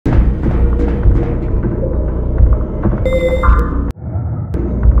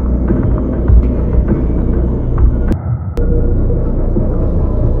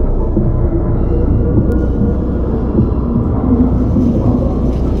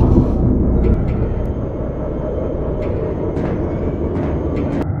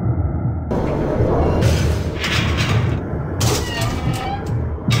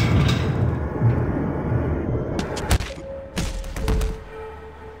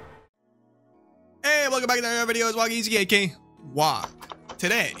welcome back to another video. It's Walk Easy AK. Wow.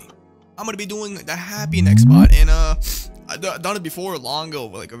 Today, I'm gonna be doing the Happy NEXTBOT, and I've done it before long ago,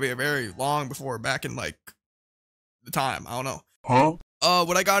 like a very long before, back in like the time. I don't know. Huh?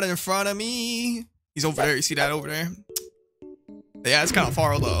 What I got in front of me? He's over there. You see that over there? Yeah, it's kind of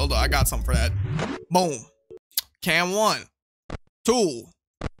far. Hold on. I got something for that. Boom. Cam 1, 2,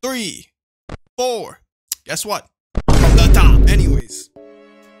 3, 4. Guess what? From the top. Anyways,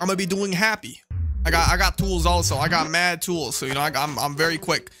 I'm gonna be doing Happy. I got tools also. I got mad tools, so you know I'm very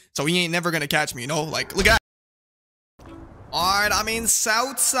quick. So he ain't never gonna catch me. You know, like look at. All right, I'm in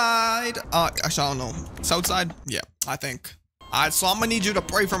Southside. Actually, I don't know. Southside? Yeah, I think. All right, so I'm gonna need you to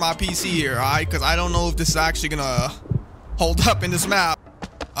pray for my PC here, all right? Because I don't know if this is actually gonna hold up in this map.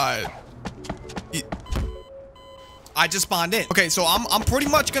 I just spawned in. Okay, so I'm pretty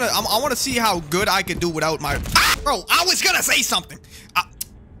much gonna. I want to see how good I could do without my. Ah, bro, I was gonna say something. All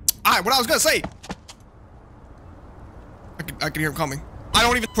right, what I was gonna say. I can hear him coming. I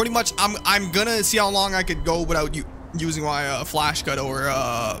don't even. Pretty much, I'm gonna see how long I could go without you using my flash cut or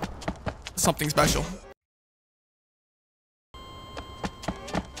something special.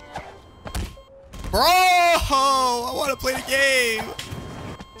 Bro, I want to play the game.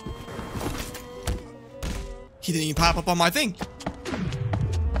 He didn't even pop up on my thing.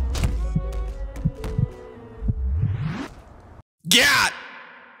 Get!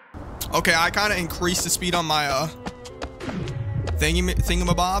 Okay, I kind of increased the speed on my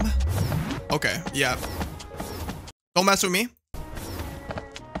thingamabob. Okay, yeah. Don't mess with me.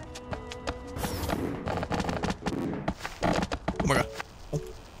 Oh my god.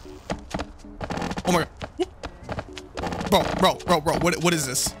 Oh my god. Bro. What is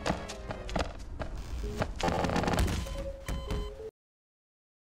this?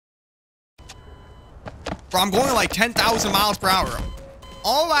 Bro, I'm going like 10,000 miles per hour.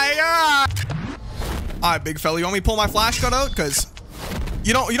 Oh my god. All right, big fella, you want me to pull my flash cut out? Cause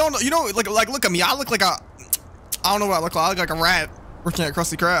you don't like look at me. I look like a, I don't know what I look like. I look like a rat working at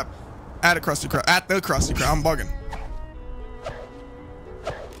Krusty Krab. At the Krusty Krab. I'm bugging.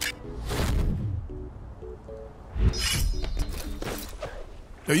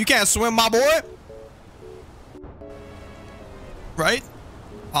 Yo, you can't swim, my boy. Right?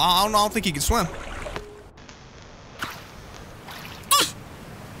 I don't think he can swim.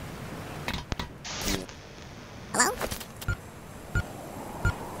 Hello?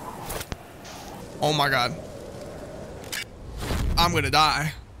 Oh my god. I'm gonna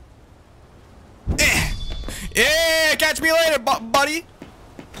die. Yeah, catch me later, buddy.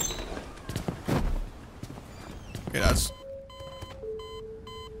 Okay, that's.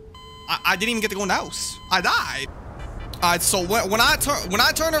 I didn't even get to go in the house. I died. Alright, so when I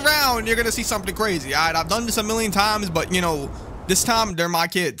turn around, you're gonna see something crazy. Alright, I've done this a million times, but you know, this time they're my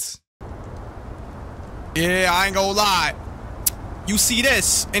kids. Yeah, I ain't gonna lie. You see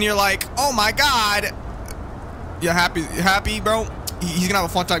this, and you're like, oh my god. You're happy, bro? He's gonna have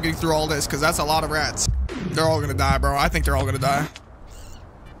a fun time getting through all this, because that's a lot of rats. They're all gonna die, bro. I think they're all gonna die.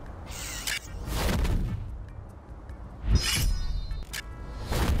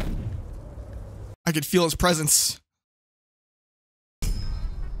 I could feel his presence.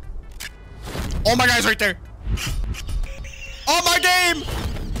 Oh my guy's right there. Oh my game!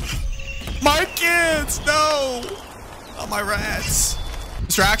 My kids! No! Not my rats.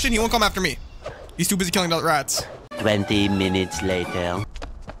 Distraction, he won't come after me. He's too busy killing the rats. 20 minutes later. I'm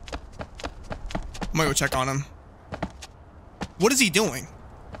gonna go check on him. What is he doing?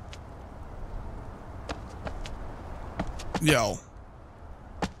 Yo.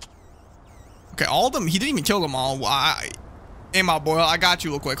 Okay, all of them, he didn't even kill them all. Hey, my boy, I got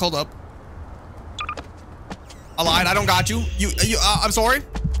you real quick. Hold up. I lied, I don't got you. I'm sorry.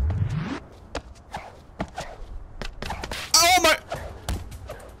 Oh my.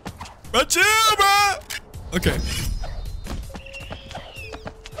 Bro, chill, bro. Okay.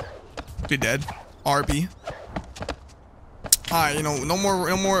 You're dead. RP. Alright, you know, no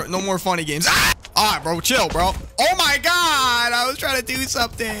more funny games. Ah! Alright, bro, chill, bro. Oh my god, I was trying to do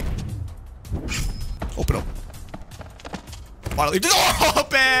something. Open up. Why don't leave the door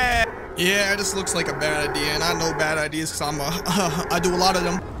open? Yeah, this looks like a bad idea, and I know bad ideas because I do a lot of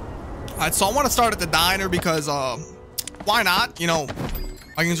them. Alright, so I want to start at the diner because why not? You know,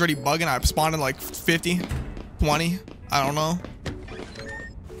 my game's already bugging. I've spawned in like 50, 20. I don't know.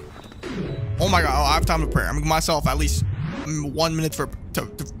 Oh my god, I have time to prepare. I'm giving myself at least 1 minute to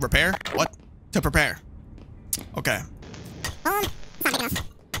prepare. What? To prepare. Okay. I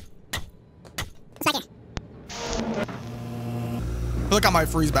feel like I might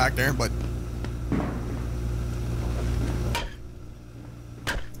freeze back there, but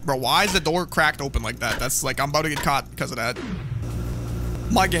Bro, why is the door cracked open like that? That's like, I'm about to get caught because of that.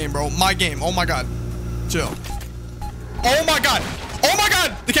 My game, bro. My game. Oh my god. Chill. Oh my god. Oh my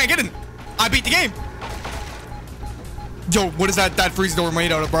god. They can't get in. I beat the game. Yo, what is that freeze door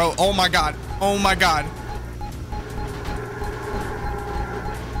made out of, bro? Oh my god. Oh my god.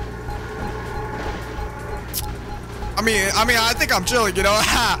 I mean, I think I'm chilling, you know?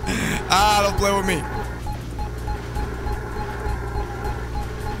 Don't play with me.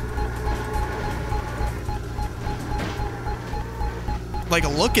 Like,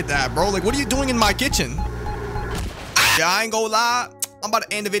 look at that, bro. Like, what are you doing in my kitchen? Yeah, I ain't gonna lie. I'm about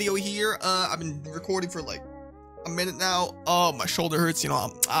to end the video here. I've been recording for like a minute now. Oh, my shoulder hurts. You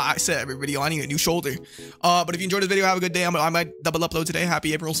know, I said every video I need a new shoulder. But if you enjoyed this video, have a good day. I might double upload today.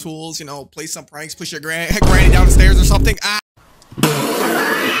 Happy April Fools. You know, play some pranks, push your granny down the stairs or something.